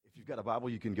Got a Bible,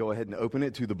 you can go ahead and open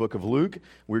it to the book of Luke.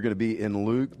 We're going to be in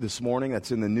Luke this morning.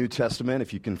 That's in the New Testament.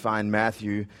 If you can find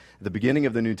Matthew, the beginning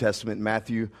of the New Testament,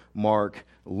 Matthew, Mark,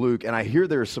 Luke. And I hear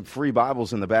there are some free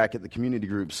Bibles in the back at the community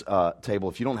groups table.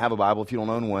 If you don't have a Bible, if you don't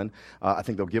own one, I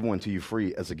think they'll give one to you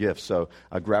free as a gift. So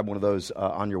grab one of those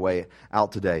on your way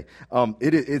out today.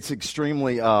 It's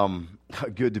extremely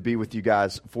good to be with you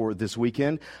guys for this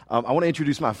weekend. I want to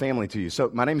introduce my family to you. So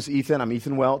my name is Ethan. I'm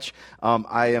Ethan Welch.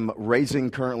 I am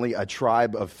raising currently a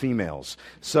tribe of females.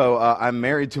 So I'm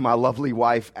married to my lovely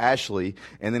wife, Ashley,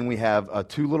 and then we have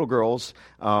two little girls.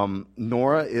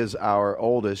 Nora is our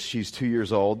oldest. She's 2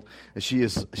 years old. She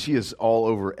is all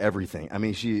over everything. I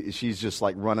mean, she's just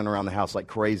like running around the house like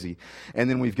crazy. And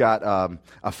then we've got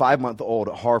a 5-month-old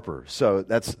Harper. So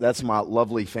that's my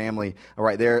lovely family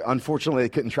right there. Unfortunately, they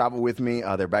couldn't travel with me.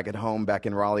 They're back at home, back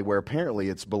in Raleigh, where apparently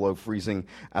it's below freezing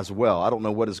as well. I don't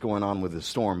know what is going on with the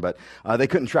storm, but they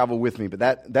couldn't travel with me.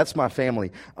 But that's my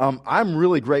family. I'm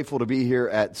really grateful to be here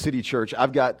at City Church.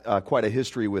 I've got quite a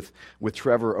history with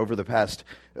Trevor over the past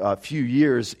few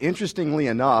years. Interestingly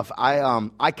enough,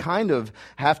 I kind of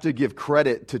have to give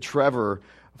credit to Trevor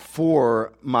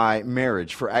for my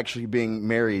marriage, for actually being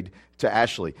married to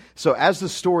Ashley. So as the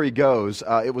story goes,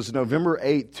 it was November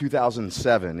 8th,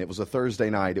 2007. It was a Thursday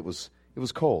night. It was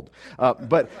cold.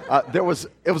 But it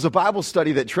was a Bible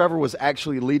study that Trevor was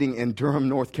actually leading in Durham,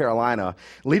 North Carolina,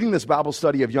 leading this Bible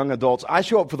study of young adults. I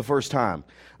show up for the first time.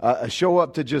 I show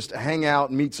up to just hang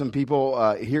out, meet some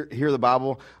people, hear the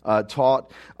Bible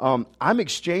taught. I'm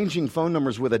exchanging phone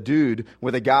numbers with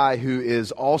a guy who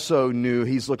is also new.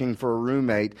 He's looking for a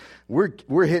roommate.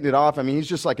 We're hitting it off. I mean, he's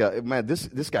just like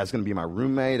this guy's going to be my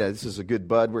roommate. This is a good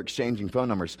bud. We're exchanging phone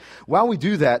numbers. While we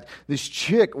do that, this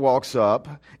chick walks up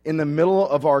in the middle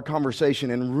of our conversation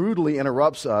and rudely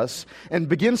interrupts us and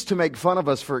begins to make fun of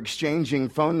us for exchanging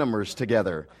phone numbers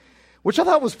together, which I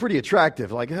thought was pretty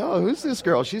attractive. Like, oh, who's this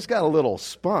girl? She's got a little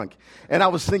spunk. And I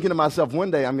was thinking to myself,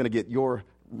 one day I'm going to get your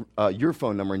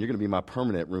phone number and you're going to be my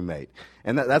permanent roommate.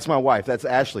 And that's my wife. That's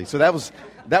Ashley. So that's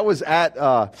at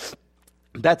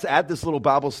this little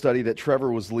Bible study that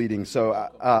Trevor was leading.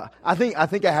 So I think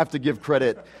I have to give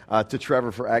credit to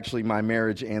Trevor for actually my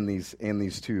marriage and these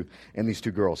two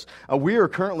girls. We are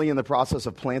currently in the process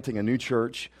of planting a new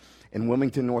church in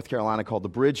Wilmington, North Carolina, called the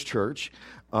Bridge Church.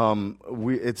 We aren't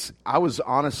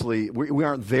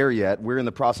there yet. We're in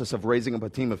the process of raising up a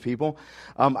team of people.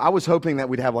 I was hoping that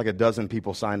we'd have like a dozen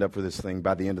people signed up for this thing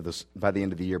by the end of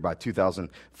the year, by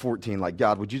 2014. Like,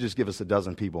 God, would you just give us a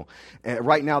dozen people? And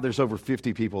right now, there's over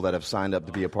 50 people that have signed up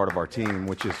to be a part of our team,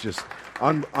 which is just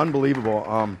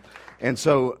unbelievable. And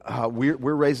so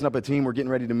we're raising up a team. We're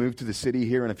getting ready to move to the city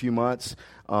here in a few months.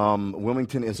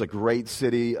 Wilmington is a great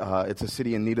city. It's a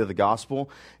city in need of the gospel.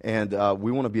 And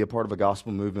we want to be a part of a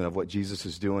gospel movement of what Jesus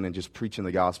is doing and just preaching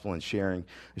the gospel and sharing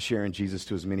Jesus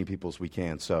to as many people as we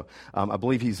can. So I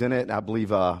believe he's in it. I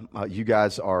believe you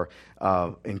guys are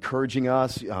encouraging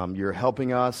us. You're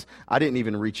helping us. I didn't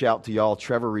even reach out to y'all.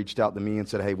 Trevor reached out to me and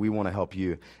said, hey, we want to help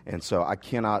you. And so I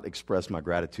cannot express my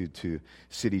gratitude to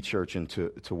City Church and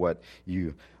to what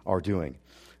you are doing.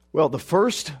 Well, the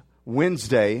first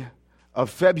Wednesday of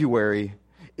February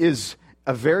is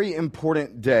a very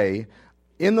important day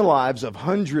in the lives of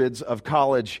hundreds of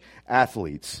college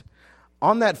athletes.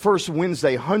 On that first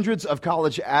Wednesday, hundreds of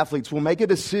college athletes will make a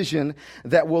decision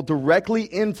that will directly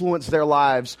influence their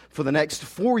lives for the next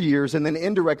 4 years and then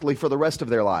indirectly for the rest of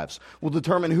their lives. Will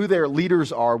determine who their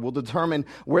leaders are, will determine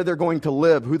where they're going to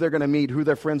live, who they're going to meet, who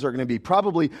their friends are going to be,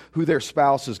 probably who their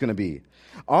spouse is going to be.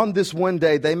 On this one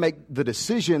day, they make the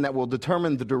decision that will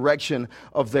determine the direction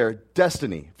of their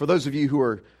destiny. For those of you who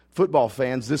are football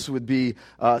fans, this would be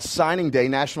signing day,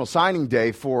 National Signing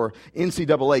Day for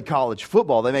NCAA college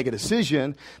football. They make a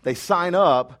decision, they sign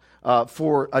up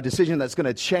for a decision that's going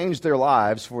to change their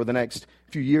lives for the next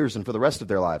few years and for the rest of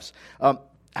their lives.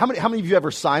 How many of you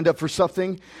ever signed up for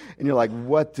something and you're like,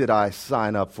 what did I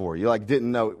sign up for? You like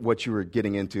didn't know what you were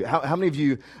getting into. How many of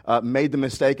you made the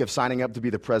mistake of signing up to be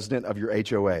the president of your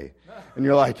HOA? And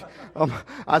you're like,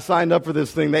 I signed up for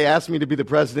this thing. They asked me to be the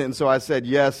president, and so I said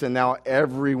yes, and now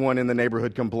everyone in the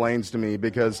neighborhood complains to me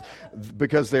because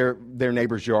their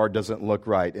neighbor's yard doesn't look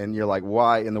right. And you're like,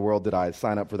 why in the world did I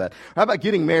sign up for that? How about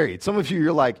getting married? Some of you,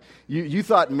 you're like, you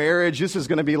thought marriage, this is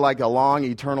going to be like a long,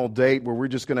 eternal date where we're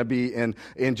just going to be in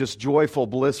just joyful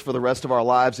bliss for the rest of our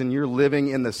lives, and you're living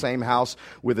in the same house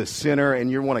with a sinner,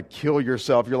 and you want to kill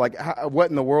yourself. You're like, what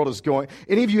in the world is going?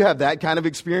 Any of you have that kind of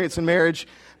experience in marriage?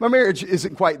 My marriage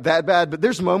isn't quite that bad, but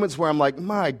there's moments where I'm like,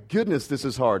 my goodness, this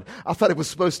is hard. I thought it was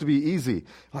supposed to be easy.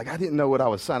 Like, I didn't know what I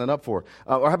was signing up for.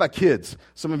 Or how about kids?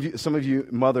 Some of you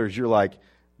mothers, you're like,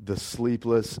 the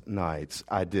sleepless nights.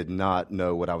 I did not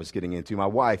know what I was getting into. My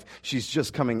wife, she's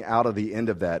just coming out of the end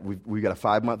of that. We got a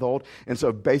 5-month-old, and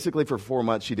so basically for 4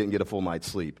 months she didn't get a full night's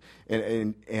sleep.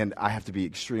 And I have to be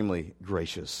extremely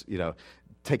gracious,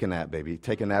 Take a nap, baby.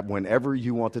 Take a nap. Whenever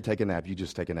you want to take a nap, you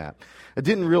just take a nap. I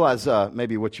didn't realize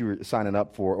maybe what you were signing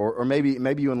up for, or maybe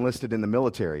you enlisted in the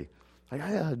military. Like,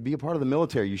 I'd be a part of the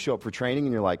military. You show up for training,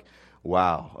 and you're like,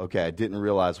 wow, okay, I didn't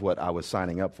realize what I was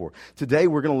signing up for. Today,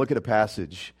 we're going to look at a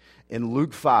passage in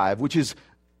Luke 5, which is,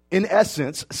 in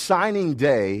essence, signing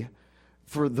day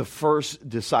for the first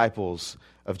disciples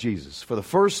of Jesus, for the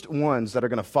first ones that are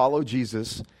going to follow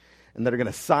Jesus and that are going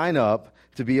to sign up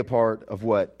to be a part of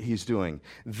what he's doing.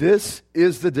 This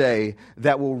is the day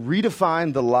that will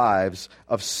redefine the lives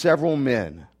of several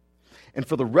men. And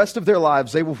for the rest of their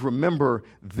lives, they will remember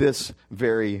this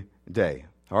very day.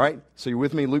 All right? So you're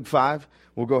with me, Luke 5?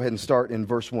 We'll go ahead and start in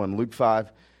verse 1. Luke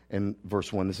 5 and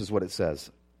verse 1. This is what it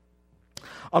says.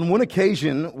 On one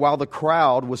occasion, while the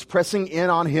crowd was pressing in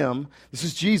on him, this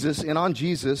is Jesus, in on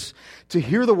Jesus, to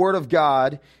hear the word of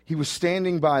God, he was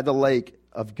standing by the lake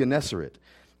of Gennesaret.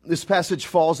 This passage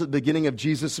falls at the beginning of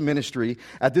Jesus' ministry.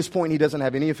 At this point, he doesn't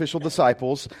have any official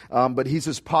disciples, but he's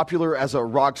as popular as a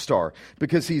rock star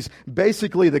because he's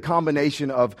basically the combination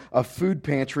of a food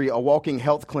pantry, a walking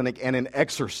health clinic, and an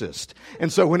exorcist.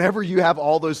 And so whenever you have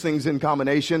all those things in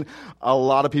combination, a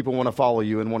lot of people want to follow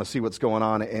you and want to see what's going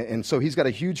on. And so he's got a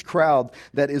huge crowd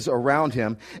that is around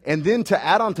him. And then to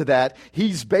add on to that,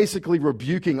 he's basically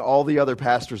rebuking all the other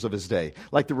pastors of his day.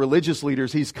 Like the religious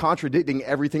leaders, he's contradicting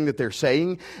everything that they're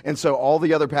saying. And so all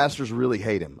the other pastors really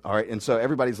hate him, all right? And so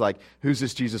everybody's like, who's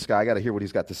this Jesus guy? I got to hear what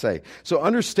he's got to say. So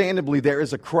understandably, there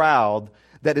is a crowd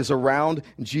that is around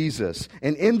Jesus.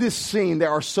 And in this scene, there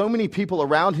are so many people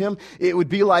around him, it would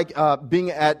be like being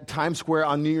at Times Square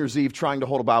on New Year's Eve trying to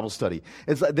hold a Bible study.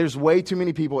 It's like, there's way too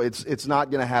many people. It's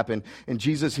not going to happen. And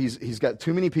Jesus, he's got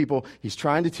too many people. He's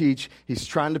trying to teach. He's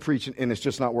trying to preach, and it's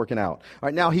just not working out. All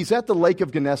right, now he's at the Lake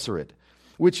of Gennesaret,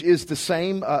 which is the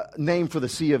same name for the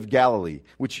Sea of Galilee,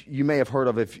 which you may have heard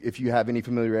of if you have any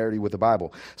familiarity with the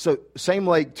Bible. So same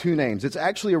lake, two names. It's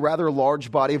actually a rather large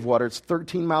body of water. It's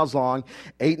 13 miles long,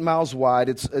 8 miles wide.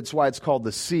 It's why it's called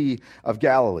the Sea of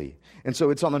Galilee. And so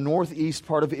it's on the northeast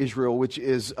part of Israel, which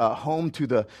is home to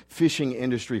the fishing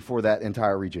industry for that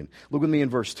entire region. Look with me in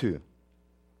verse 2.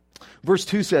 Verse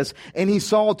 2 says, "And he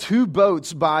saw 2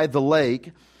 boats by the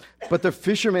lake, but the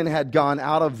fishermen had gone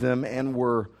out of them and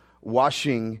were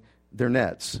washing their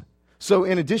nets." So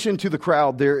in addition to the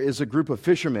crowd, there is a group of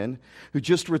fishermen who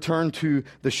just returned to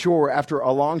the shore after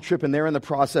a long trip, and they're in the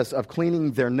process of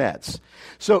cleaning their nets.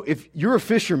 So if you're a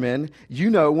fisherman,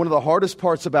 you know one of the hardest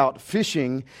parts about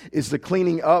fishing is the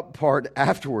cleaning up part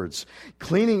afterwards.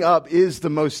 Cleaning up is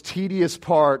the most tedious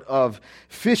part of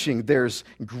fishing. There's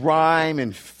grime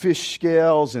and fish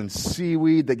scales and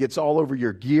seaweed that gets all over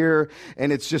your gear,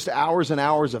 and it's just hours and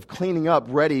hours of cleaning up,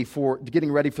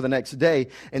 getting ready for the next day.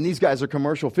 And these guys are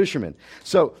commercial fishermen.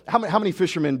 So how many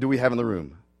fishermen do we have in the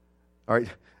room? All right.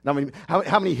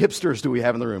 How many hipsters do we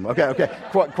have in the room? Okay.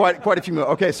 Quite a few more.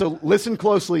 Okay, so listen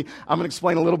closely. I'm going to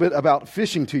explain a little bit about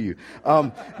fishing to you.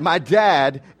 My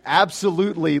dad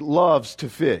absolutely loves to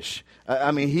fish.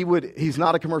 He's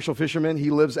not a commercial fisherman. He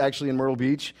lives actually in Myrtle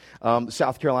Beach,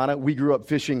 South Carolina. We grew up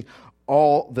fishing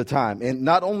all the time. And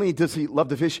not only does he love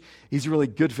to fish, he's a really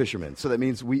good fisherman. So that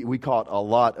means we caught a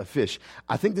lot of fish.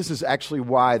 I think this is actually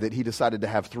why that he decided to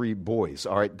have 3 boys,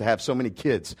 all right, to have so many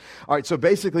kids. All right, so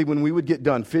basically when we would get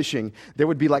done fishing, there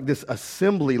would be like this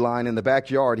assembly line in the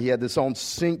backyard. He had this own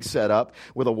sink set up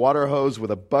with a water hose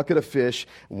with a bucket of fish.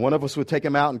 One of us would take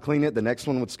them out and clean it. The next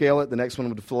one would scale it. The next one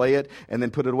would fillet it and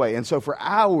then put it away. And so for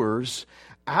hours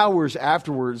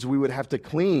afterwards, we would have to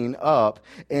clean up.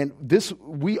 And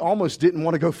we almost didn't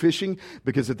want to go fishing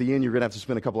because at the end, you're going to have to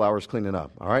spend a couple hours cleaning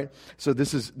up. All right. So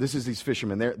this is these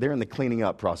fishermen. They're in the cleaning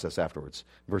up process afterwards.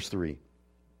 Verse 3.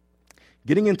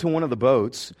 Getting into one of the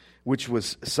boats, which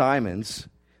was Simon's,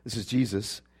 this is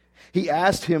Jesus, he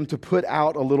asked him to put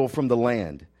out a little from the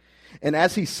land. And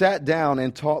as he sat down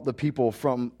and taught the people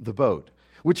from the boat,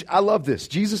 which I love this.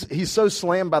 Jesus, he's so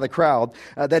slammed by the crowd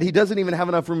that he doesn't even have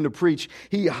enough room to preach.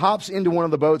 He hops into one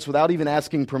of the boats without even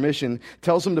asking permission,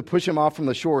 tells them to push him off from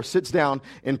the shore, sits down,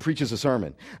 and preaches a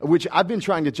sermon, which I've been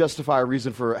trying to justify a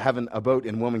reason for having a boat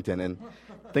in Wilmington, and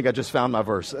I think I just found my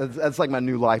verse. That's like my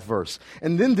new life verse.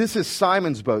 And then this is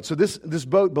Simon's boat. So this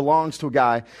boat belongs to a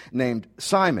guy named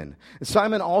Simon.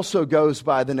 Simon also goes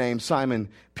by the name Simon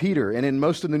Peter, and in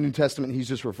most of the New Testament, he's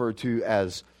just referred to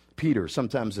as Peter,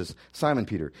 sometimes as Simon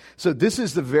Peter. So this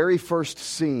is the very first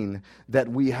scene that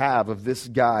we have of this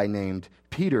guy named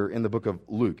Peter in the book of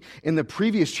Luke. In the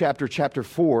previous chapter, chapter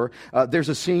 4, there's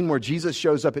a scene where Jesus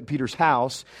shows up at Peter's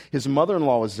house. His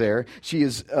mother-in-law is there. She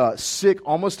is sick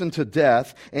almost unto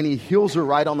death, and he heals her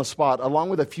right on the spot, along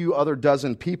with a few other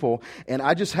dozen people. And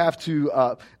I just have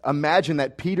to imagine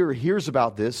that Peter hears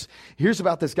about this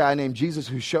guy named Jesus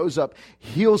who shows up,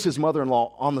 heals his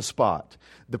mother-in-law on the spot.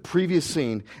 The previous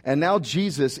scene, and now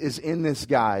Jesus is in this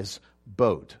guy's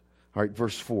boat. All right,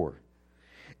 verse 4.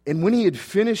 And when he had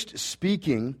finished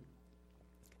speaking,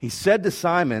 he said to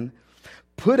Simon,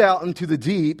 "Put out into the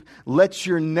deep, let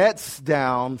your nets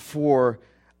down for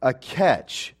a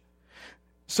catch."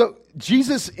 So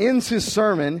Jesus ends his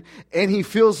sermon, and he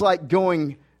feels like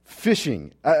going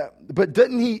fishing. But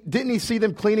didn't he see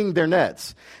them cleaning their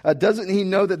nets? Doesn't he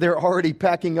know that they're already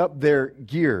packing up their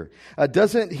gear?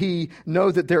 Doesn't he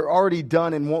know that they're already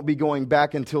done and won't be going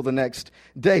back until the next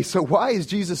day? So why is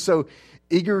Jesus so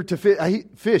eager to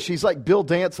fish? He's like Bill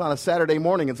Dance on a Saturday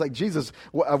morning. It's like, Jesus,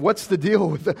 what's the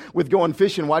deal with going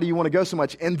fishing? Why do you want to go so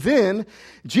much? And then,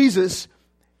 Jesus,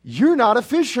 you're not a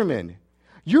fisherman.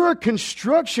 You're a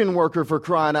construction worker, for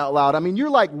crying out loud. I mean, you're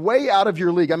like way out of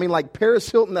your league. I mean, like Paris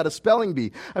Hilton at a spelling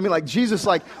bee. I mean, like, Jesus,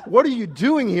 like, what are you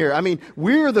doing here? I mean,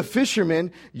 we're the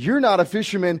fishermen. You're not a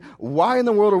fisherman. Why in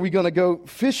the world are we going to go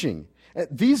fishing?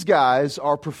 These guys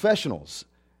are professionals.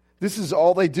 This is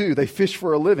all they do. They fish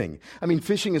for a living. I mean,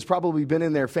 fishing has probably been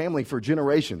in their family for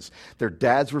generations. Their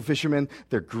dads were fishermen.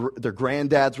 Their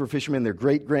granddads were fishermen. Their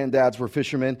great-granddads were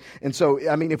fishermen. And so,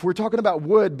 I mean, if we're talking about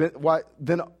wood,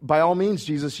 then by all means,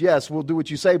 Jesus, yes, we'll do what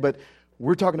you say, but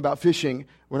we're talking about fishing.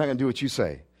 We're not going to do what you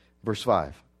say. Verse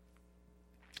 5.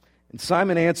 And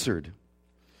Simon answered,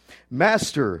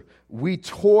 "Master, we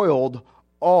toiled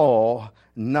all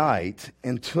night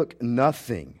and took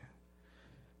nothing.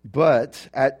 But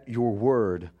at your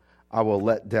word, I will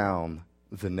let down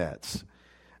the nets."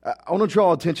 I want to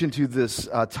draw attention to this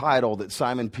title that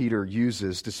Simon Peter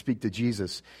uses to speak to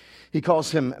Jesus. He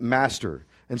calls him Master.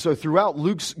 And so throughout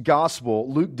Luke's gospel,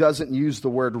 Luke doesn't use the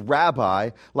word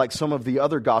rabbi like some of the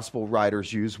other gospel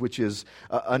writers use, which is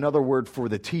another word for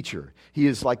the teacher. He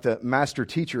is like the master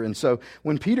teacher. And so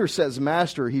when Peter says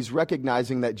master, he's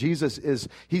recognizing that he's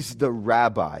the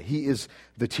rabbi. He is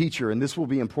the teacher. And this will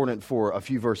be important for a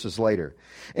few verses later.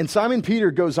 And Simon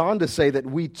Peter goes on to say that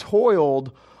we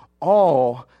toiled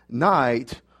all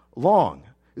night long.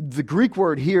 The Greek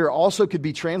word here also could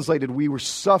be translated, we were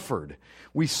suffered.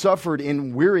 We suffered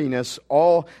in weariness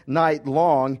all night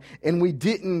long, and we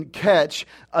didn't catch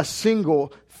a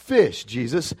single fish,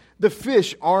 Jesus. The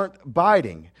fish aren't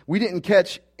biting. We didn't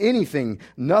catch anything,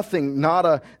 nothing, not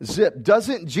a zip.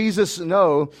 Doesn't Jesus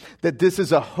know that this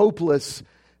is a hopeless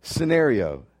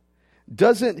scenario?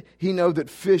 Doesn't he know that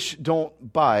fish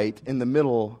don't bite in the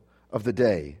middle of the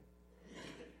day?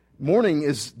 Morning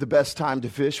is the best time to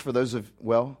fish for those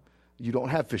you don't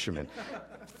have fishermen.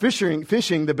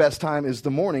 Fishing, the best time is the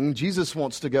morning. Jesus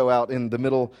wants to go out in the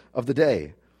middle of the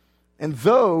day. And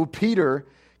though Peter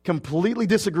completely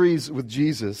disagrees with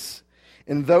Jesus,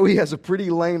 and though he has a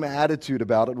pretty lame attitude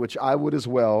about it, which I would as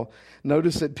well,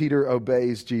 notice that Peter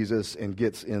obeys Jesus and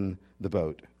gets in the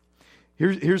boat.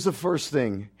 Here's the first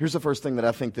thing that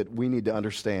I think that we need to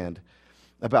understand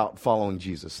about following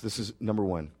Jesus. This is number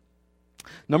one.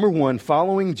 Number one,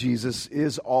 following Jesus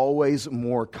is always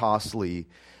more costly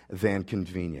than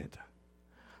convenient.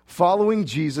 Following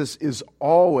Jesus is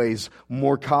always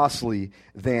more costly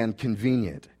than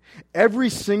convenient. Every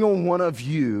single one of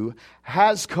you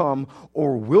has come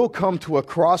or will come to a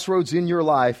crossroads in your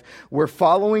life where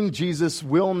following Jesus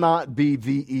will not be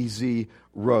the easy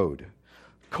road.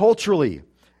 Culturally,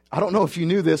 I don't know if you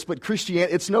knew this, but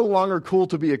Christianity, it's no longer cool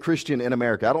to be a Christian in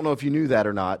America. I don't know if you knew that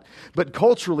or not. But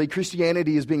culturally,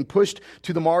 Christianity is being pushed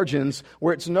to the margins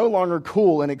where it's no longer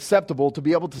cool and acceptable to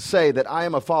be able to say that I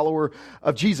am a follower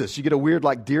of Jesus. You get a weird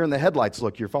like deer in the headlights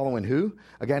look. You're following who?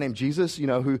 A guy named Jesus,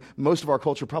 who most of our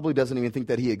culture probably doesn't even think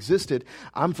that he existed.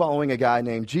 I'm following a guy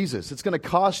named Jesus. It's going to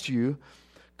cost you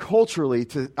culturally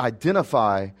to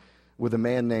identify with a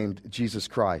man named Jesus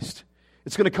Christ.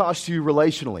 It's going to cost you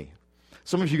relationally.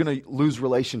 Some of you are going to lose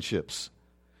relationships.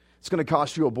 It's going to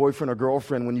cost you a boyfriend or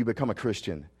girlfriend when you become a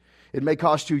Christian. It may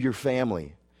cost you your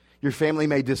family. Your family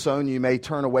may disown you, may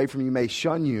turn away from you, may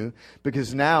shun you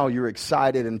because now you're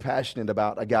excited and passionate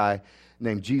about a guy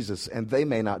named Jesus, and they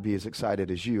may not be as excited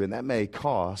as you, and that may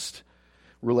cost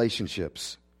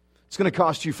relationships. It's going to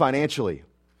cost you financially.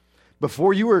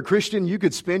 Before you were a Christian, you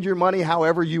could spend your money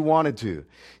however you wanted to.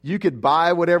 You could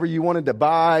buy whatever you wanted to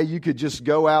buy. You could just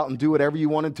go out and do whatever you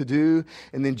wanted to do.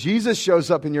 And then Jesus shows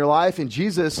up in your life, and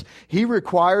Jesus, he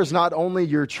requires not only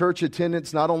your church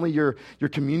attendance, not only your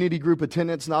community group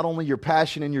attendance, not only your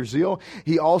passion and your zeal,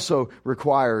 he also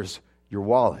requires your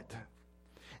wallet.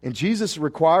 And Jesus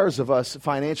requires of us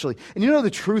financially. And you know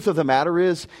the truth of the matter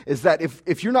is that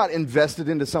if you're not invested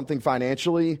into something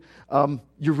financially,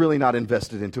 you're really not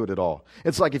invested into it at all.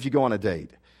 It's like if you go on a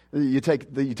date. You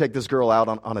take this girl out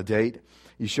on a date.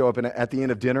 You show up, and at the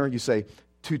end of dinner, you say,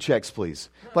 2 checks, please.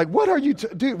 Like, what are you,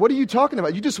 dude, what are you talking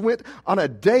about? You just went on a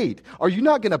date. Are you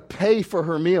not going to pay for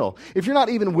her meal? If you're not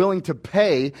even willing to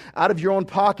pay out of your own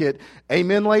pocket,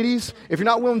 amen, ladies? If you're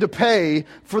not willing to pay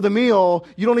for the meal,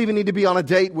 you don't even need to be on a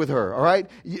date with her, all right?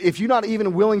 If you're not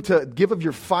even willing to give of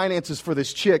your finances for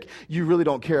this chick, you really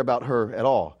don't care about her at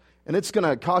all. And it's going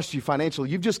to cost you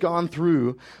financially. You've just gone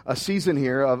through a season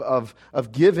here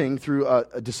of giving through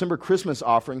a December Christmas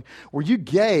offering where you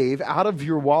gave out of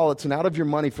your wallets and out of your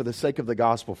money for the sake of the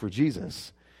gospel for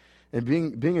Jesus. And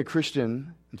being a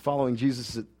Christian and following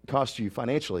Jesus, it costs you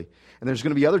financially. And there's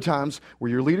going to be other times where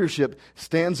your leadership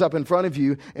stands up in front of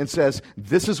you and says,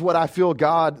 this is what I feel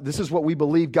God, this is what we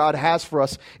believe God has for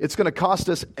us. It's going to cost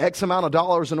us X amount of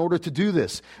dollars in order to do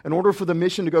this. In order for the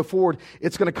mission to go forward,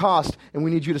 it's going to cost, and we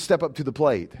need you to step up to the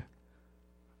plate.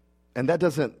 And that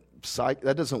doesn't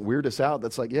weird us out.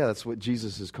 That's like, yeah, that's what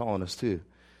Jesus is calling us to.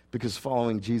 Because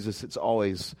following Jesus, it's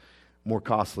always more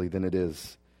costly than it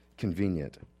is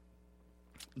convenient.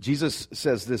 Jesus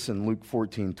says this in Luke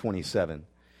 14:27.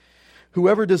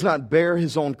 Whoever does not bear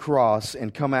his own cross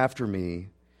and come after me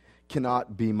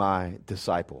cannot be my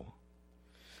disciple.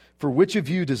 For which of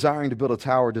you desiring to build a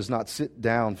tower does not sit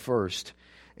down first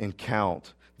and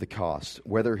count the cost,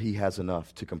 whether he has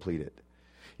enough to complete it?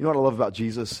 You know what I love about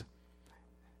Jesus?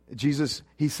 Jesus,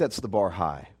 he sets the bar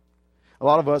high. A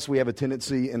lot of us, we have a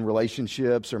tendency in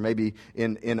relationships or maybe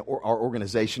in our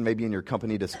organization, maybe in your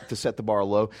company to set the bar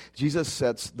low. Jesus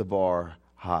sets the bar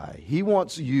high. He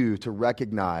wants you to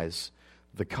recognize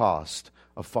the cost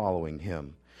of following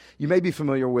him. You may be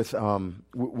familiar with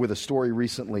a story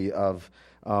recently of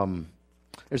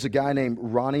there's a guy named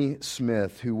Ronnie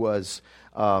Smith who was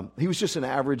he was just an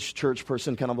average church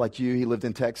person, kind of like you. He lived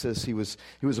in Texas. He was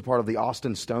a part of the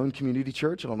Austin Stone Community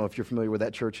Church. I don't know if you're familiar with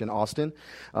that church in Austin.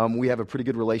 We have a pretty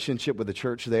good relationship with the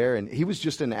church there, and he was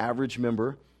just an average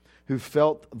member who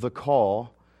felt the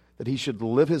call that he should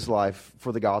live his life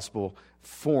for the gospel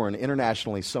foreign,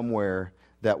 internationally, somewhere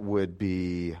that would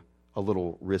be a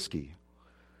little risky.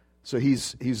 So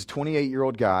he's a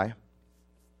 28-year-old guy,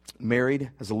 married,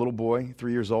 has a little boy,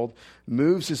 3 years old,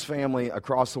 moves his family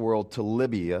across the world to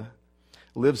Libya,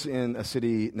 lives in a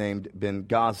city named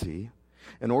Benghazi,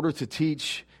 in order to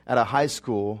teach at a high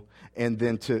school and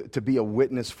then to be a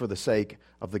witness for the sake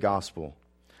of the gospel.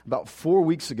 About 4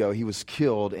 weeks ago, he was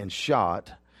killed and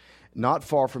shot not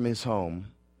far from his home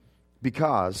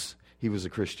because he was a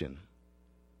Christian.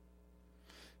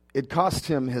 It cost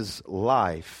him his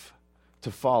life to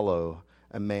follow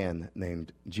a man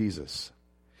named Jesus.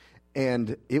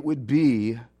 And it would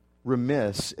be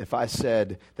remiss if I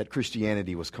said that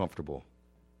Christianity was comfortable.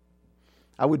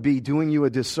 I would be doing you a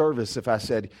disservice if I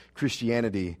said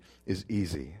Christianity is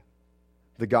easy.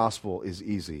 The gospel is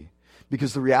easy.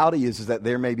 Because the reality is that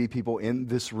there may be people in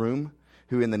this room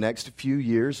who in the next few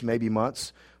years, maybe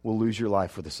months, will lose your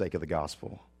life for the sake of the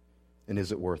gospel. And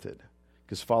is it worth it?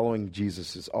 Because following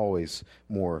Jesus is always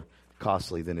more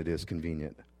costly than it is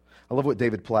convenient. I love what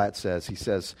David Platt says. He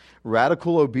says,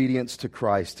 radical obedience to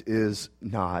Christ is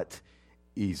not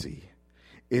easy.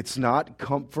 It's not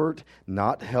comfort,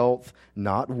 not health,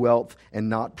 not wealth, and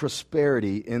not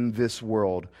prosperity in this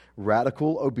world.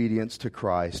 Radical obedience to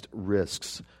Christ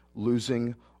risks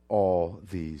losing all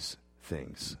these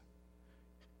things.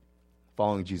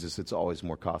 Following Jesus, it's always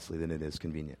more costly than it is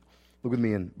convenient. Look with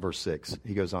me in verse 6.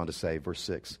 He goes on to say, verse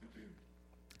 6.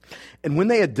 And when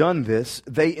they had done this,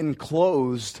 they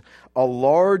enclosed a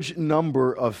large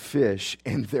number of fish,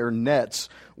 and their nets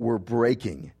were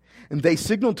breaking. And they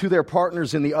signaled to their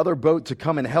partners in the other boat to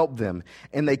come and help them.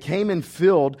 And they came and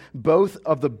filled both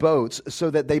of the boats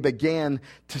so that they began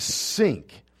to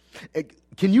sink.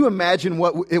 Can you imagine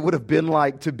what it would have been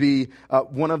like to be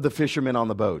one of the fishermen on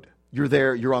the boat? You're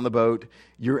there, you're on the boat,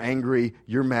 you're angry,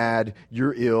 you're mad,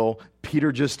 you're ill.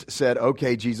 Peter just said,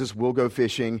 okay, Jesus, we'll go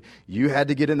fishing. You had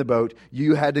to get in the boat.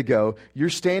 You had to go. You're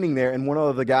standing there, and one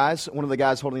of the guys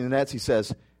holding the nets, he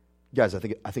says, guys, I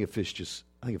think a fish just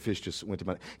I think a fish just went to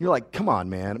my... You're like, come on,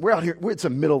 man. We're out here. It's the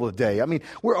middle of the day. I mean,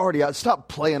 we're already out. Stop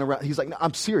playing around. He's like, no,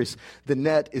 I'm serious. The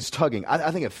net is tugging.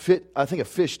 I think a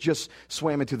fish just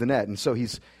swam into the net. And so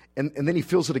he's... And then he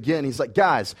feels it again. He's like,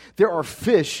 guys, there are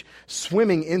fish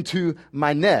swimming into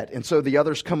my net. And so the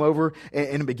others come over,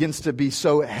 and it begins to be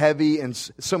so heavy, and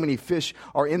so many fish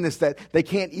are in this that they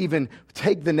can't even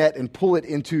take the net and pull it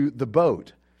into the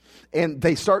boat. And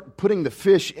they start putting the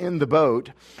fish in the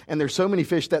boat, and there's so many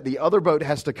fish that the other boat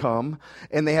has to come,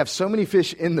 and they have so many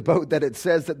fish in the boat that it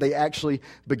says that they actually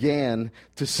began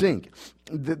to sink.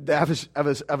 I have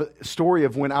a story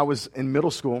of when I was in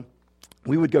middle school.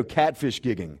 We would go catfish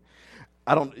gigging.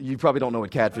 You probably don't know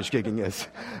what catfish gigging is.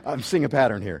 I'm seeing a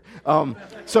pattern here.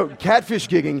 So catfish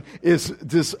gigging is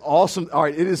this awesome, all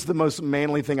right, it is the most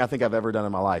manly thing I think I've ever done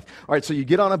in my life. All right, so you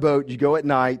get on a boat, you go at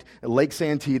night, at Lake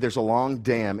Santee, there's a long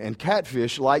dam, and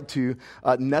catfish like to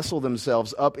nestle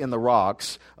themselves up in the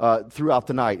rocks throughout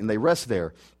the night, and they rest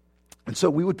there. And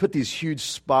so we would put these huge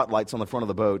spotlights on the front of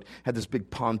the boat, had this big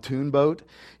pontoon boat,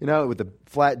 with a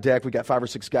flat deck. We got 5 or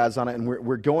 6 guys on it, and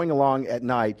we're going along at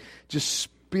night just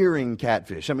spearing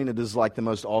catfish. I mean, it is like the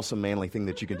most awesome, manly thing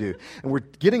that you can do. And we're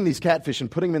getting these catfish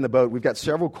and putting them in the boat. We've got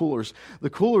several coolers. The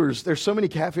coolers, there's so many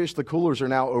catfish, the coolers are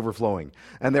now overflowing.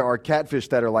 And there are catfish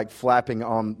that are like flapping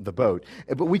on the boat.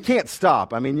 But we can't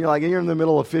stop. I mean, you're in the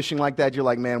middle of fishing like that. You're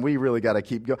like, man, we really got to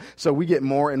keep going. So we get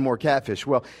more and more catfish.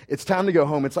 Well, it's time to go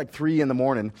home. It's like 3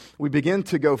 a.m. We begin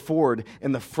to go forward,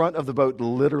 and the front of the boat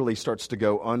literally starts to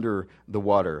go under the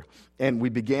water. And we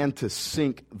began to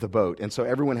sink the boat. And so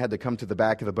everyone had to come to the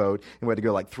back of the boat, and we had to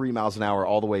go like 3 miles an hour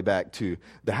all the way back to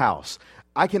the house.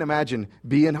 I can imagine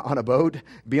being on a boat,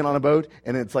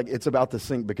 and it's like it's about to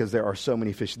sink because there are so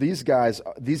many fish. These guys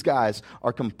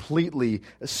are completely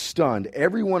stunned.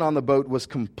 Everyone on the boat was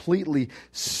completely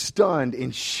stunned in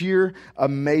sheer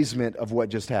amazement of what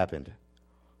just happened.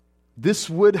 This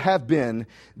would have been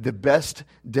the best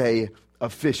day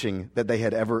of fishing that they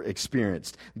had ever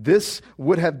experienced. This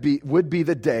would be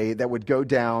the day that would go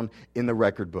down in the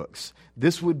record books.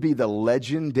 This would be the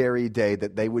legendary day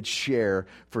that they would share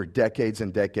for decades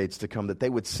and decades to come, that they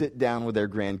would sit down with their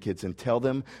grandkids and tell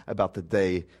them about the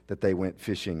day that they went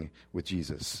fishing with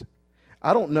Jesus.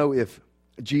 I don't know if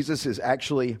Jesus is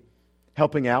actually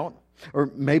helping out, or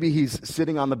maybe he's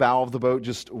sitting on the bow of the boat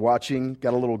just watching,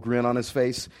 got a little grin on his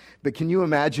face. But can you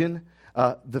imagine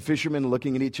the fishermen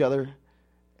looking at each other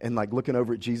and like looking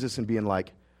over at Jesus and being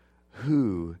like,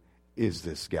 who is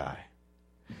this guy?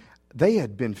 They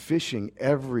had been fishing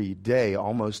every day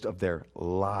almost of their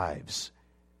lives.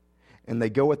 And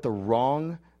they go at the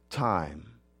wrong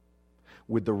time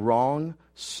with the wrong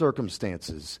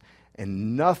circumstances,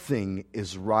 and nothing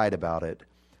is right about it,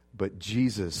 but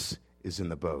Jesus is in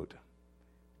the boat.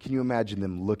 Can you imagine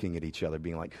them looking at each other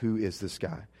being like, who is this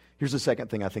guy? Here's the second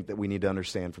thing I think that we need to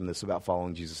understand from this about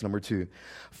following Jesus. Number 2,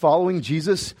 following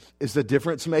Jesus is the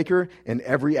difference maker in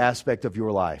every aspect of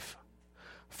your life.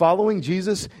 Following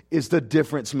Jesus is the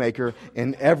difference maker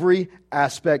in every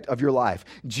aspect of your life.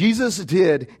 Jesus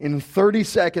did in 30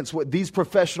 seconds what these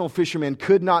professional fishermen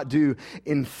could not do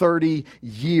in 30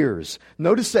 years.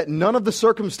 Notice that none of the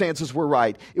circumstances were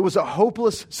right. It was a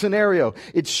hopeless scenario.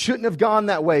 It shouldn't have gone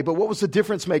that way. But what was the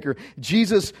difference maker?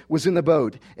 Jesus was in the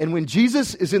boat. And when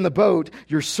Jesus is in the boat,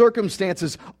 your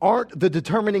circumstances aren't the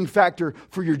determining factor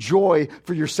for your joy,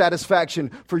 for your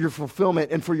satisfaction, for your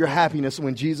fulfillment, and for your happiness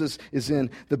when Jesus is in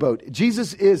the boat.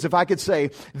 Jesus is, if I could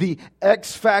say, the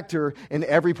X factor in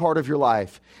every part of your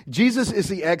life. Jesus is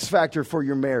the X factor for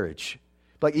your marriage.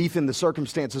 Like, Ethan, the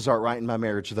circumstances aren't right in my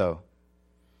marriage, though.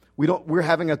 We're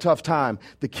having a tough time.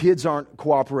 The kids aren't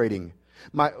cooperating.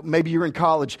 Maybe you're in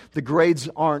college, the grades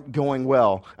aren't going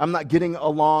well. I'm not getting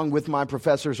along with my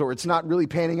professors, or it's not really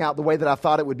panning out the way that I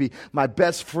thought it would be. My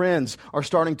best friends are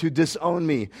starting to disown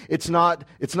me. It's not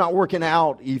working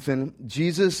out, Ethan.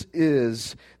 Jesus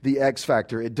is the X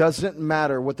factor. It doesn't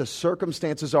matter what the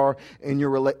circumstances are in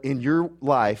your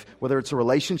life, whether it's a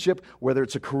relationship, whether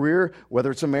it's a career, whether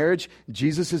it's a marriage.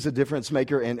 Jesus is a difference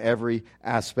maker in every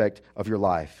aspect of your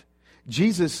life.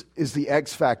 Jesus is the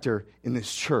X factor in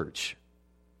this church.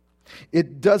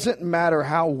 It doesn't matter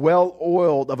how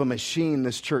well-oiled of a machine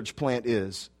this church plant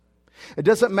is. It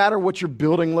doesn't matter what your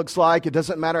building looks like. It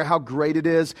doesn't matter how great it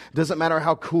is. It doesn't matter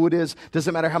how cool it is. It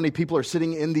doesn't matter how many people are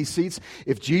sitting in these seats.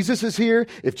 If Jesus is here,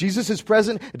 if Jesus is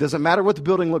present, it doesn't matter what the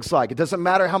building looks like. It doesn't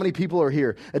matter how many people are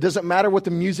here. It doesn't matter what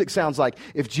the music sounds like.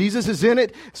 If Jesus is in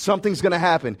it, something's going to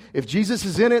happen. If Jesus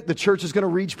is in it, the church is going to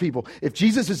reach people. If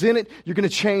Jesus is in it, you're going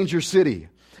to change your city.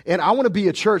 And I want to be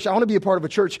a church. I want to be a part of a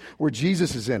church where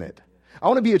Jesus is in it. I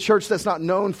want to be a church that's not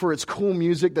known for its cool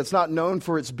music, that's not known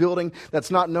for its building,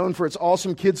 that's not known for its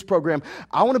awesome kids program.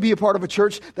 I want to be a part of a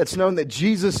church that's known that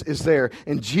Jesus is there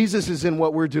and Jesus is in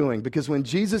what we're doing. Because when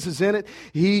Jesus is in it,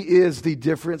 He is the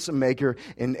difference maker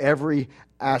in every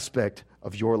aspect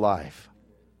of your life.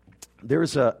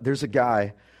 There's a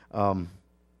guy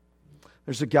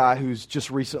who's just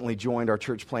recently joined our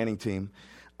church planning team,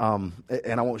 and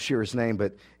I won't share his name,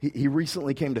 but he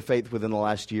recently came to faith within the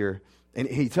last year. And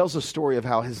he tells a story of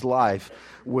how his life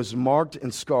was marked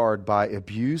and scarred by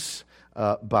abuse,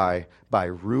 by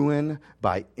ruin,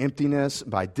 by emptiness,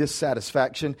 by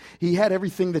dissatisfaction. He had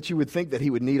everything that you would think that he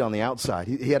would need on the outside.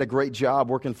 He had a great job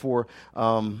working for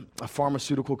a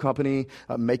pharmaceutical company,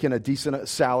 making a decent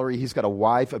salary. He's got a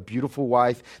wife, a beautiful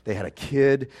wife. They had a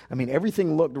kid. I mean,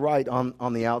 everything looked right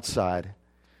on the outside.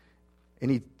 And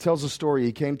he tells a story.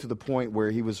 He came to the point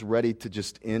where he was ready to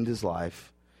just end his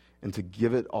life and to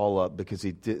give it all up because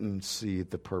he didn't see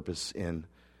the purpose in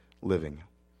living.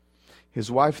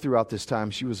 His wife, throughout this time,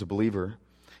 she was a believer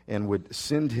and would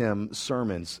send him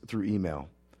sermons through email.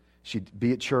 She'd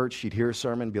be at church, she'd hear a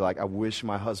sermon, and be like, I wish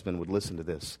my husband would listen to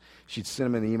this. She'd send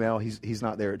him an email. He's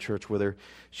not there at church with her.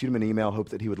 Shoot him an email, hope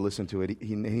that he would listen to it.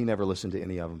 He never listened to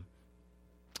any of them.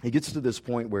 He gets to this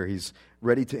point where he's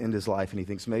ready to end his life, and he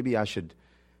thinks, maybe I should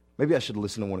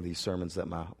listen to one of these sermons that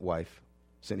my wife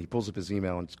sent. He pulls up his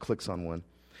email and clicks on one.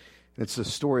 And it's the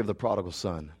story of the prodigal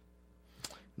son.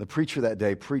 The preacher that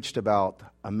day preached about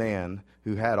a man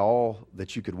who had all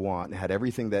that you could want, and had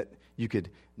everything that you could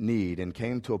need, and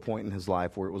came to a point in his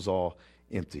life where it was all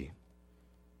empty.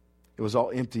 It was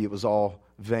all empty, it was all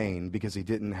vain, because he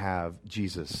didn't have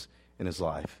Jesus in his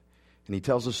life. And he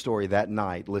tells a story that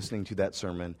night, listening to that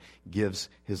sermon, gives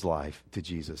his life to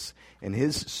Jesus. And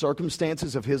his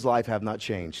circumstances of his life have not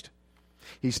changed.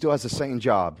 He still has the same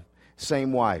job,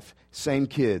 same wife, same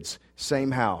kids,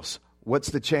 same house.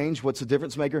 What's the change? What's the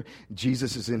difference maker?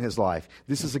 Jesus is in his life.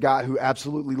 This is a guy who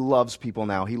absolutely loves people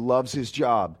now. He loves his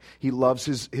job. He loves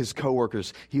his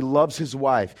coworkers. He loves his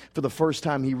wife. For the first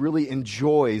time, he really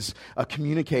enjoys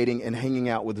communicating and hanging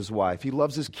out with his wife. He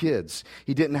loves his kids.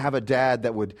 He didn't have a dad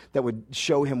that would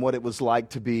show him what it was like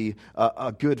to be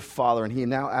a good father, and he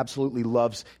now absolutely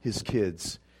loves his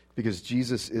kids because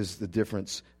Jesus is the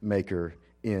difference maker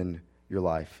in your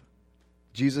life.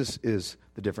 Jesus is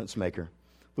the difference maker.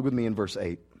 Look with me in verse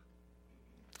 8.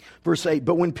 Verse 8,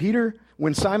 but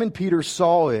when Simon Peter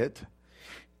saw it,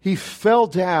 he fell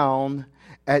down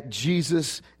at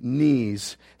Jesus'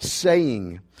 knees,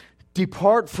 saying,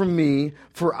 depart from me,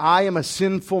 for I am a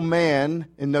sinful man.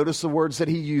 And notice the words that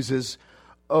he uses,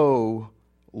 O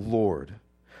Lord.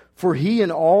 For he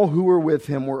and all who were with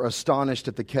him were astonished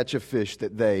at the catch of fish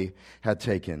that they had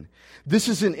taken. This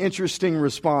is an interesting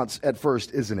response at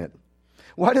first, isn't it?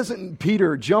 Why doesn't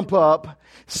Peter jump up,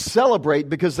 celebrate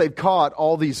because they've caught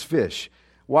all these fish?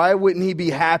 Why wouldn't he be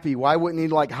happy? Why wouldn't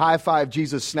he high five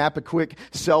Jesus, snap a quick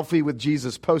selfie with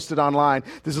Jesus, post it online?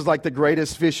 This is like the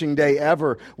greatest fishing day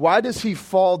ever. Why does he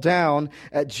fall down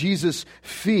at Jesus'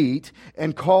 feet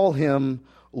and call him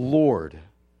Lord?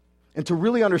 And to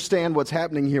really understand what's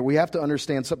happening here, we have to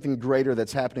understand something greater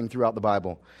that's happening throughout the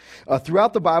Bible.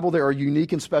 Throughout the Bible, there are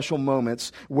unique and special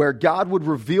moments where God would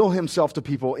reveal himself to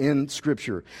people in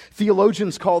Scripture.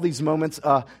 Theologians call these moments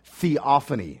a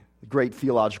theophany. Great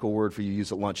theological word for you to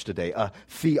use at lunch today. A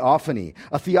theophany.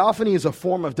 A theophany is a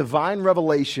form of divine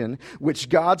revelation which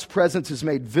God's presence is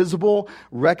made visible,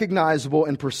 recognizable,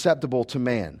 and perceptible to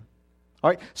man. All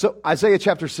right, so Isaiah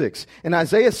chapter 6. In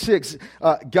Isaiah 6,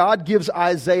 God gives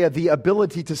Isaiah the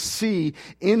ability to see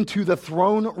into the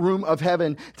throne room of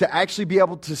heaven, to actually be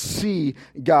able to see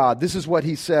God. This is what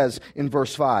he says in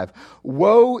verse 5.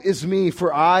 Woe is me,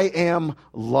 for I am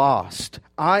lost.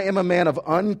 I am a man of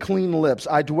unclean lips.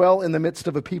 I dwell in the midst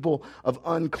of a people of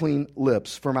unclean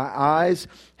lips. For my eyes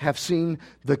have seen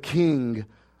the King,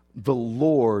 the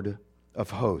Lord of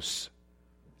hosts.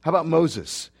 How about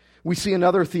Moses? We see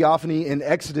another theophany in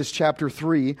Exodus chapter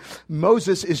 3.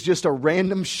 Moses is just a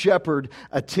random shepherd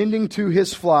attending to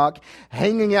his flock,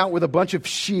 hanging out with a bunch of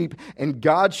sheep, and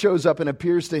God shows up and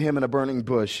appears to him in a burning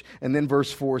bush. And then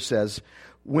verse 4 says,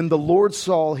 when the Lord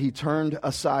saw, he turned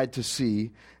aside to see.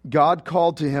 God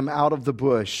called to him out of the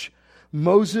bush,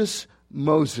 Moses,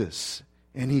 Moses.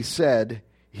 And he said,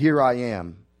 here I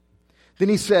am. Then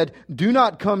he said, do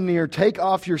not come near, take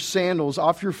off your sandals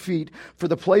off your feet, for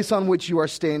the place on which you are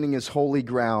standing is holy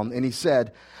ground. And he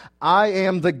said, I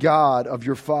am the God of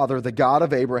your father, the God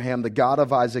of Abraham, the God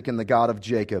of Isaac, and the God of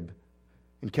Jacob.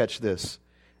 And catch this.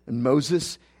 And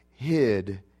Moses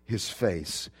hid his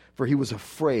face, for he was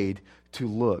afraid to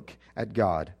look at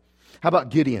God. How about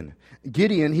Gideon?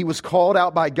 Gideon, he was called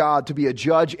out by God to be a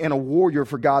judge and a warrior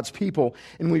for God's people.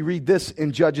 And we read this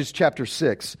in Judges chapter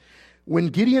 6. When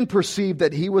Gideon perceived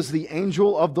that he was the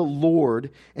angel of the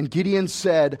Lord, and Gideon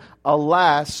said,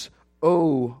 "Alas,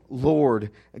 O Lord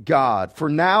God, for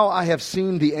now I have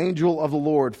seen the angel of the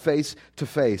Lord face to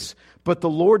face." But the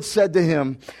Lord said to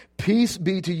him, "Peace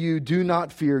be to you, do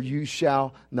not fear, you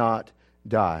shall not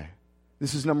die."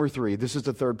 This is number 3. This is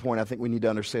the third point I think we need to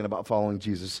understand about following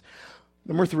Jesus.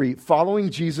 Number 3, following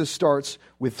Jesus starts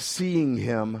with seeing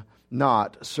him,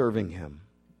 not serving him.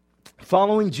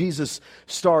 Following Jesus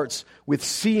starts with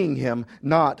seeing him,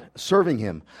 not serving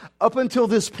him. Up until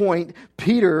this point,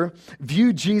 Peter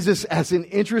viewed Jesus as an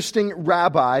interesting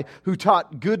rabbi who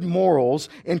taught good morals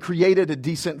and created a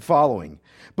decent following.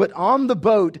 But on the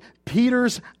boat,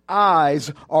 Peter's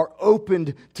eyes are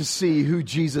opened to see who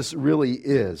Jesus really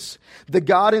is. The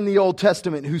God in the Old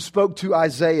Testament who spoke to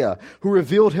Isaiah, who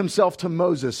revealed himself to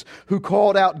Moses, who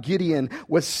called out Gideon,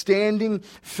 was standing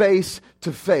face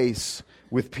to face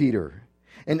with Peter.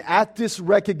 And at this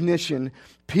recognition,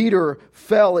 Peter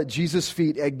fell at Jesus'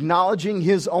 feet, acknowledging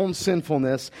his own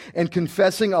sinfulness and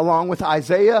confessing along with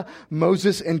Isaiah,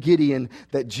 Moses, and Gideon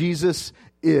that Jesus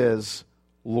is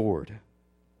Lord.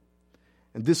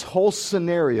 And this whole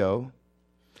scenario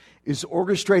is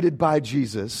orchestrated by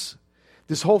Jesus,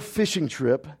 this whole fishing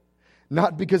trip,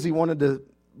 not because he wanted to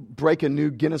break a new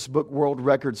Guinness Book World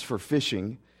Records for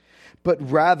fishing,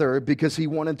 but rather because he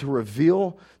wanted to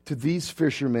reveal to these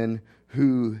fishermen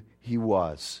who he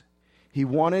was. He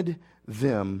wanted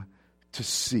them to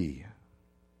see.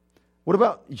 What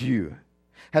about you?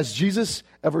 Has Jesus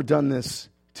ever done this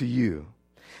to you?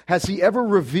 Has he ever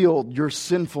revealed your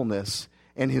sinfulness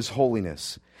and his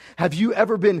holiness? Have you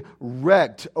ever been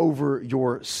wrecked over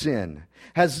your sin?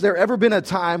 Has there ever been a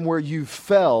time where you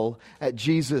fell at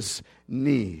Jesus'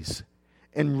 knees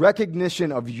in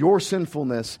recognition of your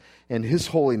sinfulness and his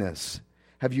holiness?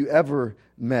 Have you ever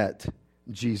met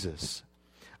Jesus?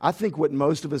 I think what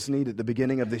most of us need at the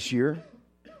beginning of this year,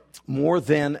 more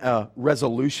than a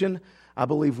resolution, I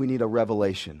believe we need a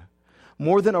revelation.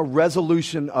 More than a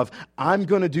resolution of, I'm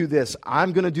going to do this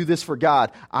for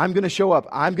God, I'm going to show up,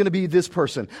 I'm going to be this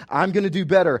person, I'm going to do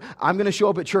better, I'm going to show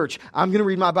up at church, I'm going to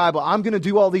read my Bible, I'm going to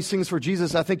do all these things for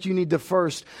Jesus. I think you need to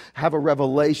first have a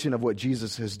revelation of what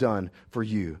Jesus has done for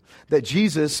you. That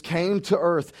Jesus came to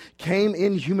earth, came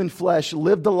in human flesh,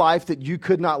 lived the life that you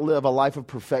could not live, a life of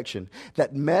perfection,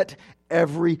 that met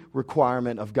every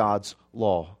requirement of God's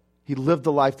law. He lived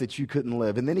the life that you couldn't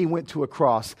live. And then he went to a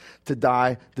cross to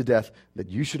die the death that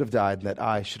you should have died and that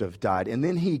I should have died. And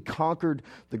then he conquered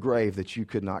the grave that you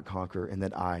could not conquer and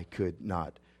that I could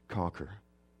not conquer.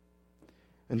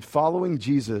 And following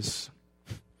Jesus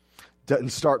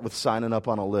doesn't start with signing up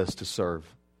on a list to serve.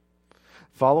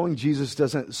 Following Jesus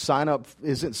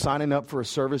isn't signing up for a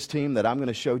service team that I'm going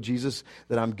to show Jesus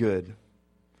that I'm good.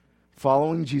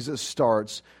 Following Jesus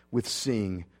starts with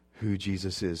seeing who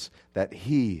Jesus is, that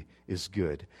he is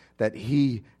good, that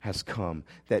he has come,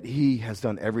 that he has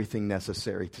done everything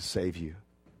necessary to save you.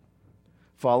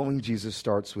 Following Jesus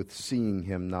starts with seeing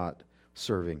him, not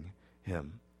serving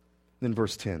him. Then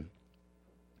verse 10.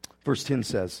 Verse 10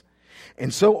 says,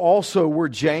 "And so also were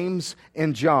James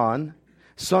and John,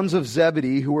 sons of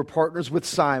Zebedee, who were partners with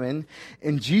Simon.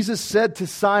 And Jesus said to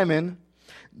Simon,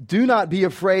 'Do not be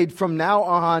afraid. From now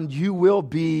on you will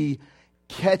be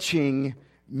catching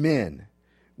men.'"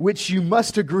 Which you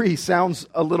must agree sounds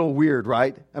a little weird,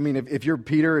 right? I mean, if you're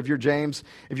Peter, if you're James,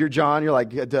 if you're John, you're like,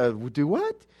 do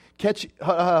what?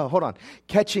 Hold on.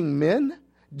 Catching men?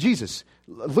 Jesus,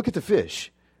 look at the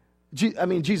fish.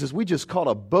 Jesus, we just caught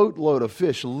a boatload of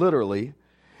fish, literally.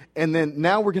 And then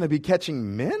now we're going to be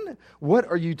catching men? What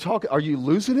are you talking? Are you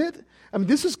losing it? I mean,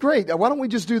 this is great. Why don't we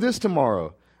just do this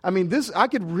tomorrow? I mean, I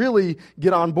could really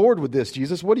get on board with this,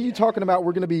 Jesus. What are you talking about?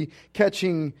 We're going to be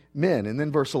catching men. And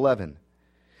then verse 11.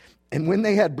 "And when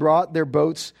they had brought their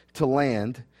boats to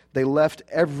land, they left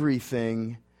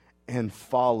everything and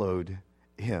followed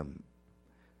him."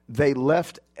 They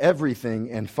left everything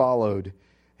and followed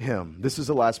him. This is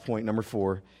the last point, number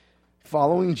 4.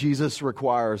 Following Jesus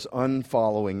requires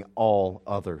unfollowing all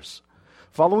others.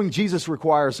 Following Jesus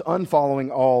requires unfollowing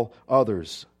all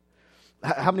others.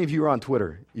 How many of you are on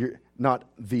Twitter? You're not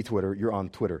the Twitter, you're on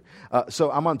Twitter.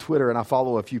 So I'm on Twitter and I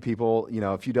follow a few people,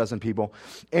 a few dozen people,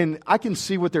 and I can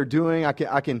see what they're doing. I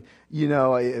can,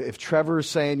 if Trevor's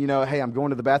saying, hey, I'm going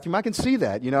to the bathroom, I can see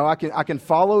that. I can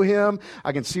follow him.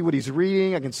 I can see what he's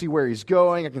reading. I can see where he's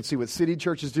going. I can see what City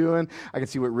Church is doing. I can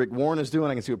see what Rick Warren is doing.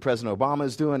 I can see what President Obama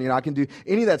is doing. I can do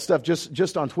any of that stuff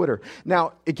just on Twitter.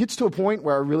 Now, it gets to a point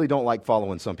where I really don't like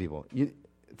following some people.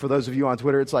 For those of you on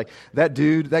Twitter, it's like that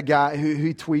dude, that guy who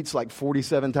he tweets like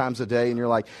 47 times a day, and you're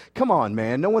like, come on,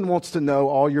 man, no one wants to know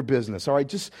all your business, all right?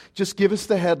 Just give us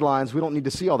the headlines. We don't need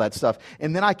to see all that stuff.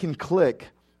 And then I can click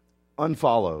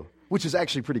unfollow, which is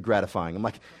actually pretty gratifying. I'm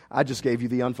like, I just gave you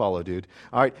the unfollow, dude.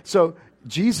 All right, so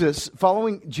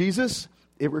following Jesus,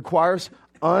 it requires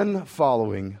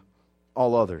unfollowing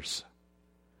all others.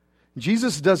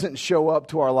 Jesus doesn't show up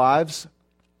to our lives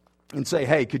and say,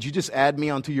 hey, could you just add me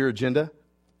onto your agenda?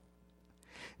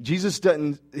 Jesus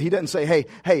doesn't say,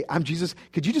 hey, I'm Jesus.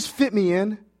 Could you just fit me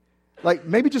in? Like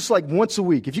maybe just like once a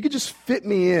week. If you could just fit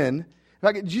me in,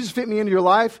 could you just fit me into your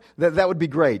life, that would be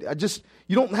great.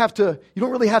 You don't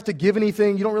really have to give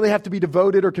anything. You don't really have to be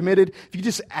devoted or committed. If you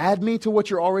just add me to what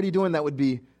you're already doing, that would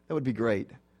be great.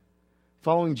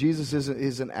 Following Jesus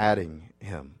isn't adding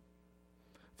him.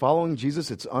 Following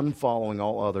Jesus, it's unfollowing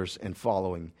all others and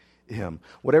following him.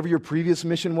 Whatever your previous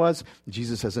mission was,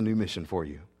 Jesus has a new mission for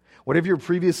you. Whatever your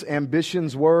previous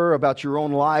ambitions were about your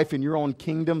own life and your own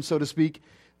kingdom, so to speak,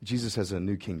 Jesus has a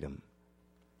new kingdom.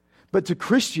 But to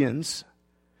Christians,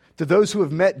 to those who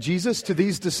have met Jesus, to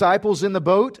these disciples in the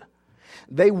boat,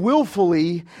 they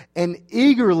willfully and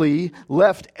eagerly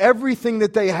left everything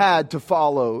that they had to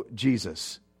follow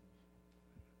Jesus.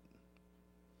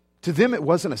 To them, it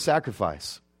wasn't a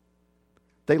sacrifice.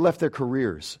 They left their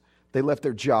careers. They left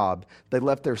their job. They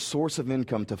left their source of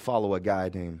income to follow a guy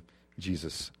named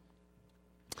Jesus.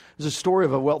 There's a story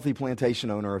of a wealthy plantation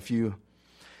owner a few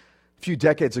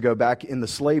decades ago back in the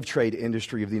slave trade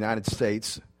industry of the United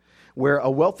States, where a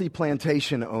wealthy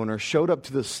plantation owner showed up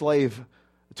to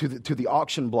the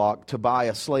auction block to buy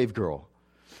a slave girl.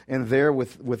 And there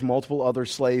with multiple other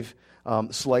slaves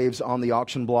on the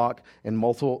auction block and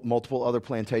multiple other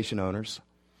plantation owners,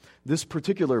 this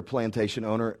particular plantation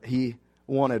owner, he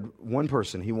wanted one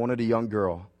person. He wanted a young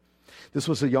girl. This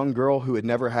was a young girl who had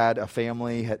never had a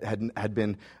family, had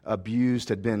been abused,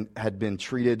 had been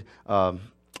treated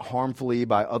harmfully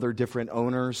by other different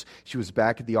owners. She was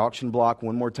back at the auction block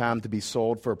one more time to be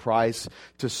sold for a price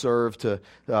to serve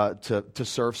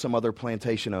some other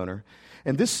plantation owner.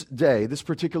 And this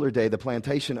particular day, the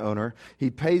plantation owner, he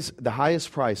pays the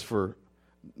highest price for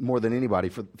more than anybody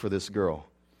for this girl.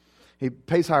 He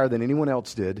pays higher than anyone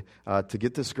else did to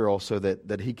get this girl so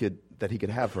that he could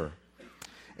have her.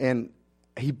 And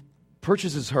he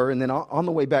purchases her, and then on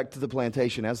the way back to the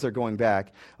plantation, as they're going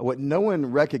back, what no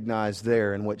one recognized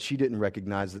there and what she didn't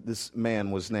recognize, that this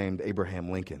man was named Abraham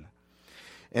Lincoln.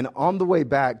 And on the way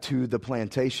back to the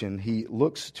plantation, he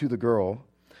looks to the girl,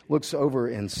 looks over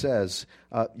and says,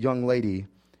 young lady,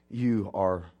 you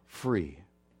are free.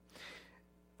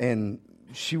 And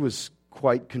she was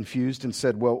quite confused and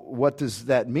said, well, what does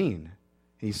that mean?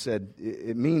 He said,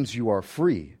 it means you are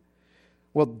free.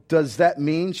 Well, does that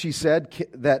mean, she said,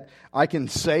 that I can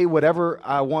say whatever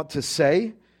I want to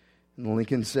say? And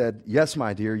Lincoln said, yes,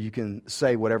 my dear, you can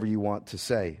say whatever you want to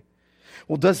say.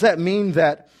 Well, does that mean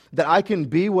that I can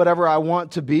be whatever I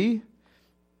want to be?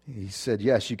 He said,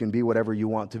 yes, you can be whatever you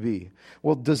want to be.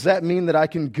 Well, does that mean that I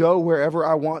can go wherever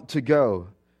I want to go?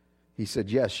 He said,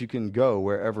 yes, you can go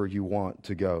wherever you want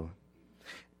to go.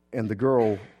 And the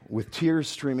girl, with tears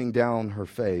streaming down her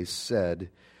face, said,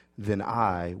 then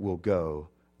I will go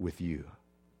with you.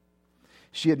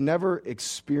 She had never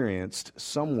experienced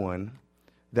someone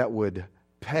that would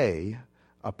pay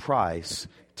a price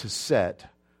to set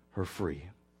her free.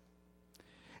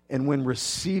 And when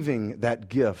receiving that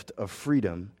gift of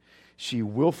freedom, she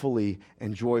willfully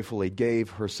and joyfully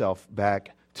gave herself back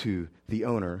to the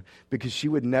owner, because she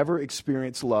would never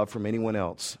experience love from anyone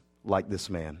else like this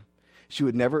man. She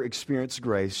would never experience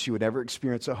grace. She would never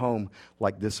experience a home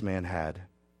like this man had.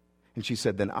 And she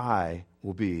said, then I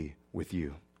will be with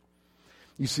you.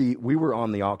 You see, we were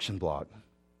on the auction block.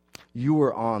 You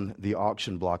were on the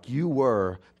auction block. You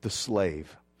were the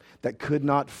slave that could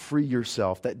not free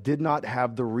yourself, that did not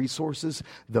have the resources,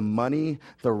 the money,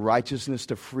 the righteousness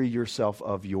to free yourself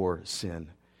of your sin.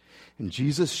 And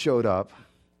Jesus showed up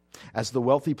as the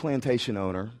wealthy plantation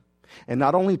owner, and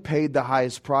not only paid the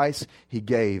highest price, he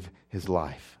gave his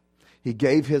life. He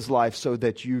gave his life so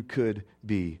that you could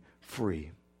be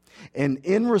free. And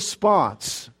in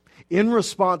response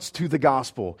to the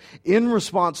gospel, in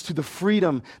response to the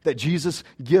freedom that Jesus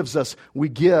gives us, we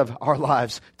give our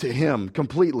lives to him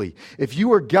completely. If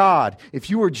you are God,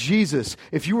 if you are Jesus,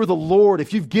 if you are the Lord,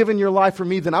 if you've given your life for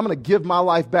me, then I'm going to give my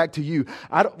life back to you.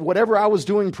 Whatever I was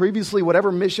doing previously,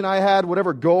 whatever mission I had,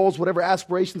 whatever goals, whatever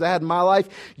aspirations I had in my life,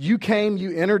 you came,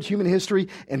 you entered human history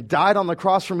and died on the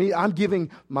cross for me. I'm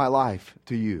giving my life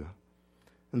to you.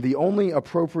 And the only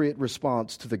appropriate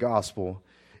response to the gospel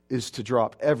is to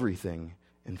drop everything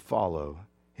and follow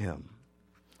him.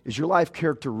 Is your life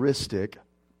characteristic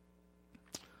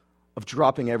of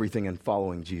dropping everything and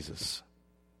following Jesus?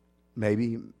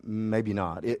 Maybe, maybe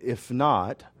not. If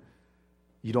not,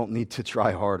 you don't need to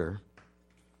try harder.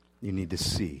 You need to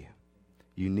see.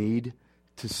 You need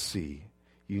to see.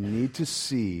 You need to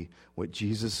see what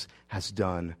Jesus has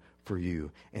done for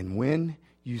you. And when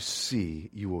you see,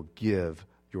 you will give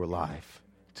your life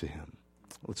to him.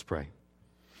 Let's pray.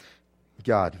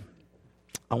 God,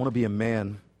 I want to be a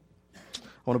man. I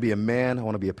want to be a man. I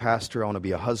want to be a pastor. I want to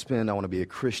be a husband. I want to be a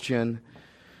Christian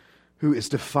who is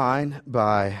defined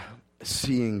by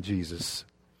seeing Jesus.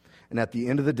 And at the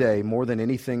end of the day, more than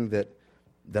anything that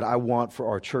I want for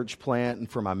our church plant and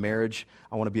for my marriage,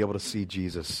 I want to be able to see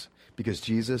Jesus. Because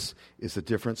Jesus is the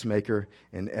difference maker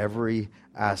in every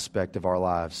aspect of our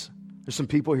lives. There's some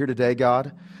people here today,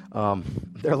 God,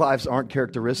 their lives aren't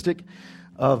characteristic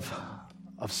of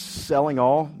selling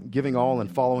all, giving all,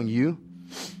 and following you.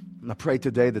 And I pray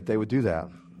today that they would do that.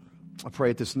 I pray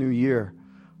at this new year,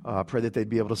 I pray that they'd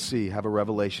be able to see, have a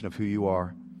revelation of who you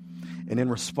are. And in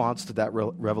response to that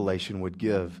revelation would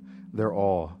give their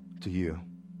all to you.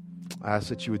 I ask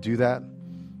that you would do that.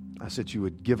 I ask that you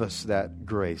would give us that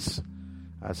grace.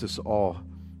 I ask this all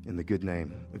in the good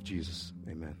name of Jesus.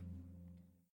 Amen.